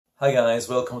Hi guys,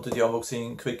 welcome to the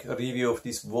unboxing quick review of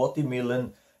this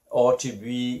WOTIMILON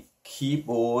RGB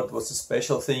keyboard. What's the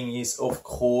special thing is, of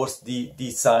course, the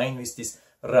design with these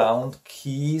round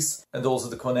keys and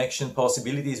also the connection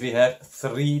possibilities. We have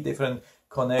three different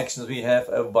connections. We have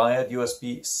a wired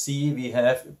USB-C, we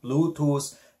have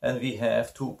Bluetooth, and we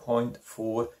have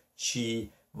 2.4G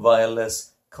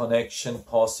wireless connection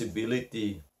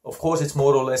possibility. Of course, it's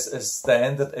more or less a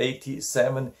standard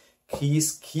 87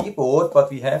 keys keyboard, but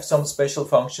we have some special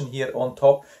function here on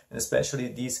top, and especially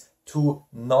these two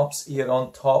knobs here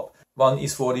on top. One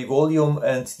is for the volume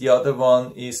and the other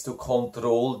one is to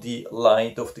control the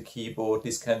light of the keyboard.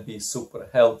 This can be super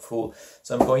helpful.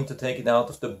 So I'm going to take it out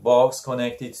of the box,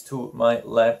 connect it to my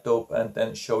laptop, and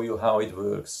then show you how it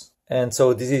works. And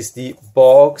so this is the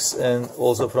box, and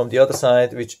also from the other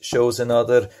side, which shows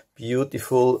another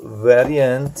beautiful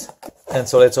variant. And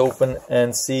so let's open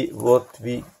and see what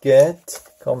we get.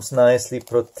 Comes nicely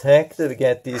protected. We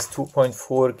get this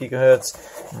 2.4 gigahertz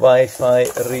Wi-Fi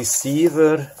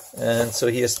receiver. And so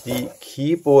here's the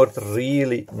keyboard,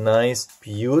 really nice,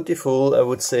 beautiful. I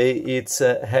would say it's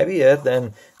heavier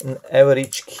than an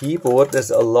average keyboard.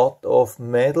 There's a lot of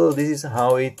metal. This is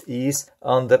how it is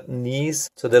underneath.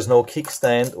 So there's no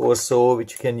kickstand or so,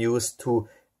 which you can use to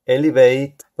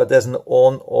elevate, but there's an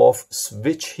on-off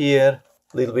switch here.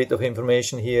 A little bit of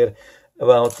information here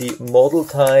about the model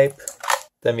type.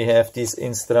 Then we have this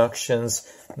instructions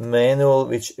manual,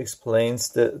 which explains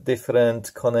the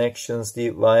different connections,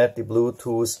 the wired, the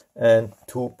Bluetooth, and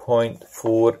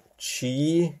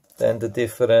 2.4G. Then the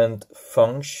different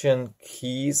function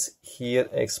keys here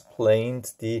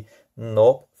explained, the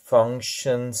knob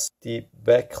functions, the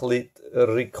backlit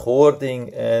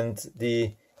recording, and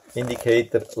the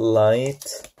indicator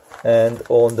light. And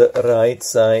on the right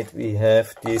side we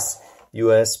have this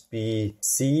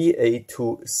USB-C A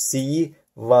to C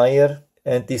wire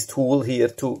and this tool here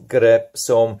to grab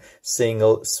some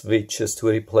single switches to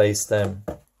replace them.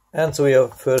 And so we are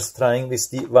first trying with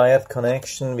the wired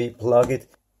connection. We plug it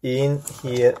in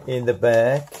here in the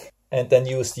back and then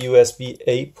use the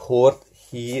USB-A port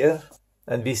here,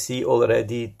 and we see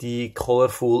already the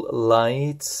colorful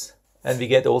lights, and we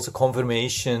get also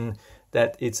confirmation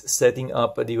that it's setting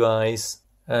up a device.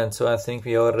 And so I think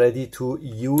we are ready to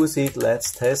use it.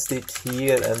 Let's test it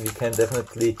here, and we can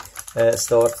definitely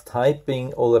start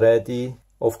typing already.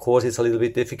 Of course, it's a little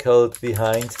bit difficult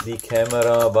behind the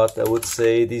camera, but I would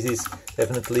say this is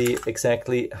definitely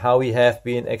exactly how we have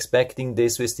been expecting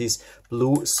this with these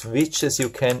blue switches. You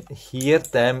can hear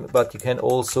them, but you can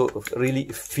also really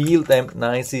feel them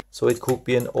nicely. So it could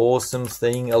be an awesome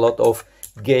thing. A lot of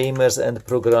gamers and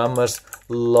programmers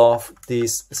love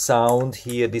this sound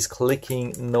here, this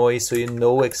clicking noise, so you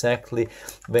know exactly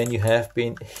when you have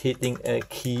been hitting a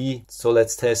key. So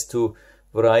let's test to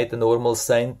write a normal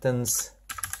sentence.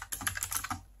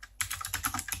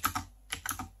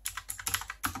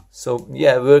 So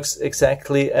yeah, it works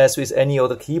exactly as with any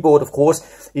other keyboard. Of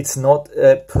course, it's not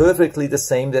perfectly the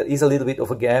same. There is a little bit of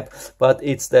a gap, but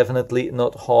it's definitely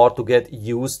not hard to get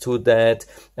used to that,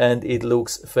 and it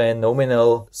looks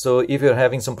phenomenal. So if you're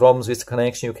having some problems with the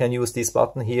connection, you can use this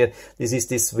button here. This is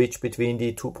the switch between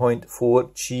the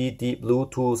 2.4G, the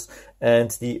Bluetooth, and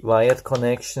the wired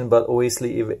connection, but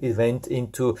obviously it went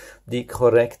into the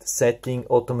correct setting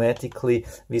automatically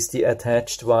with the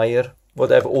attached wire.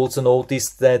 What I've also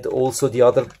noticed that also the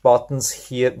other buttons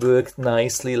here worked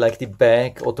nicely, like the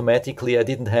back automatically. I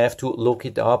didn't have to look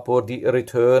it up, or the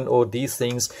return, or these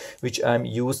things which I'm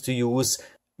used to use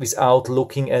without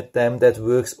looking at them. That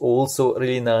works also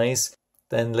really nice.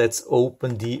 Then let's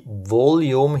open the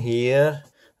volume here.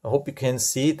 I hope you can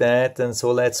see that, and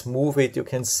so let's move it. You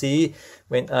can see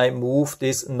when I move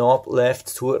this knob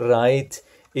left to right,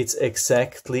 it's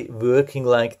exactly working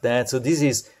like that. So this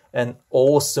is an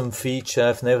awesome feature.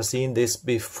 I've never seen this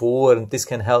before, and this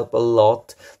can help a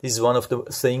lot. This is one of the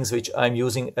things which I'm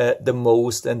using the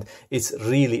most, and it's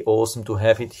really awesome to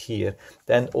have it here.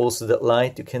 Then also the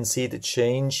light, you can see the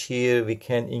change here. We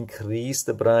can increase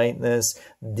the brightness,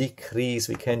 decrease,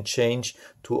 we can change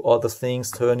to other things,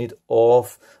 turn it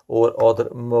off, or other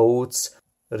modes.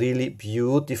 Really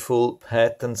beautiful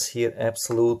patterns here,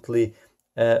 absolutely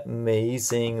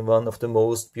amazing. One of the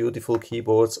most beautiful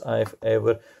keyboards I've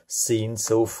ever seen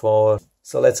so far.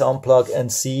 So let's unplug and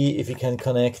see if we can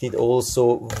connect it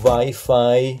also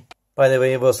Wi-Fi. By the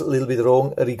way, I was a little bit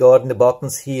wrong regarding the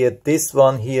buttons here. This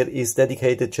one here is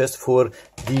dedicated just for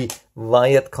the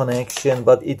wired connection,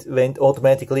 but it went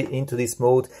automatically into this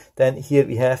mode. Then here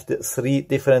we have the three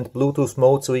different Bluetooth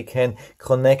modes, so we can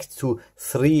connect to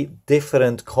three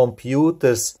different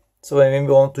computers So when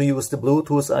we want to use the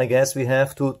Bluetooth, I guess we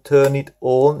have to turn it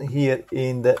on here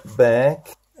in the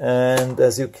back. And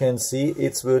as you can see,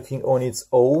 it's working on its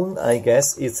own. I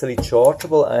guess it's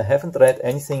rechargeable. I haven't read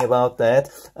anything about that.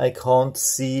 I can't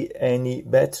see any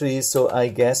batteries, so I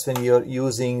guess when you're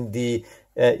using the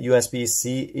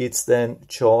USB-C, it's then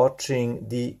charging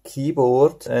the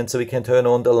keyboard. And so we can turn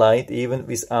on the light even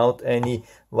without any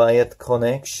wired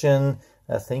connection.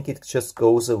 I think it just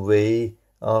goes away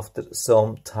after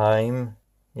some time.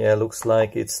 Yeah, looks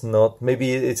like it's not.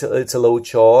 Maybe it's a low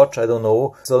charge, I don't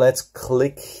know. So let's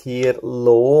click here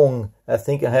long. I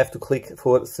think I have to click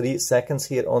for 3 seconds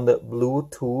here on the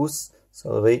Bluetooth.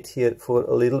 So I'll wait here for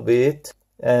a little bit.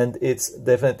 And it's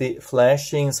definitely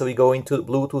flashing. So we go into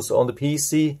Bluetooth on the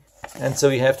PC. And so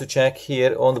we have to check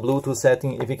here on the Bluetooth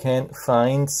setting if we can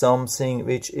find something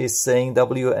which is saying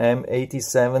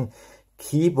WM87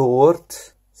 keyboard.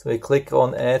 So we click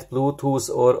on add Bluetooth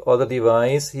or other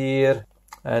device here.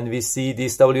 And we see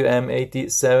this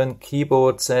WM87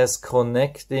 keyboard says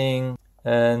connecting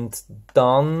and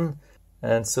done.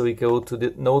 And so we go to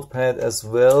the notepad as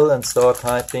well and start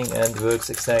typing, and works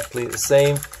exactly the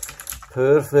same.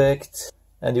 Perfect.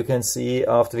 And you can see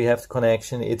after we have the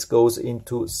connection, it goes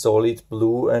into solid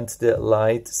blue and the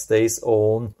light stays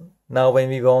on. Now when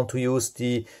we want to use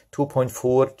the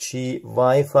 2.4G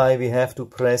Wi-Fi, we have to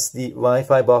press the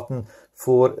Wi-Fi button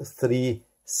for 3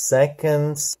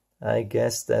 seconds. I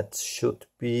guess that should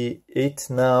be it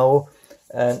now.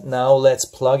 And now let's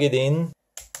plug it in.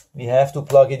 We have to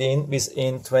plug it in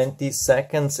within 20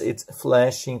 seconds. It's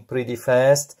flashing pretty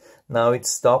fast. Now it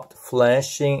stopped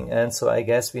flashing, and so I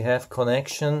guess we have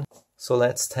connection. So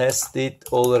let's test it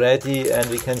already, and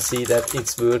we can see that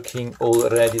it's working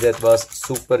already. That was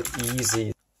super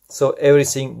easy. So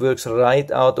everything works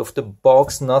right out of the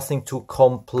box, nothing to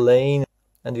complain.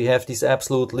 And we have this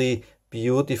absolutely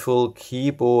beautiful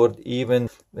keyboard even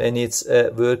when it's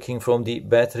working from the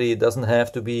battery. It doesn't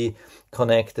have to be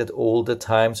connected all the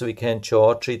time, so we can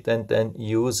charge it and then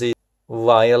use it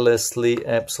wirelessly.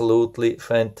 Absolutely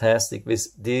fantastic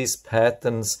with these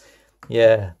patterns.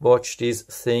 Yeah, watch this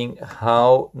thing,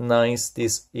 how nice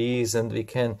this is, and we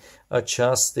can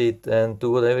adjust it and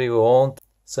do whatever we want.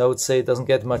 So I would say it doesn't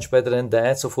get much better than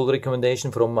that. So full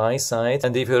recommendation from my side.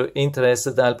 And if you're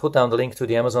interested, I'll put down the link to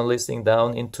the Amazon listing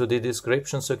down into the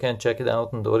description, so you can check it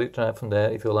out and order it right from there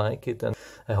if you like it. And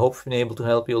I hope I've been able to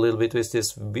help you a little bit with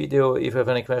this video. If you have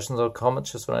any questions or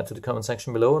comments, just write to the comment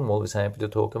section below. I'm always happy to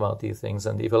talk about these things.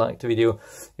 And if you liked the video,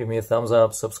 give me a thumbs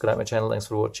up, subscribe my channel. Thanks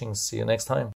for watching. See you next time.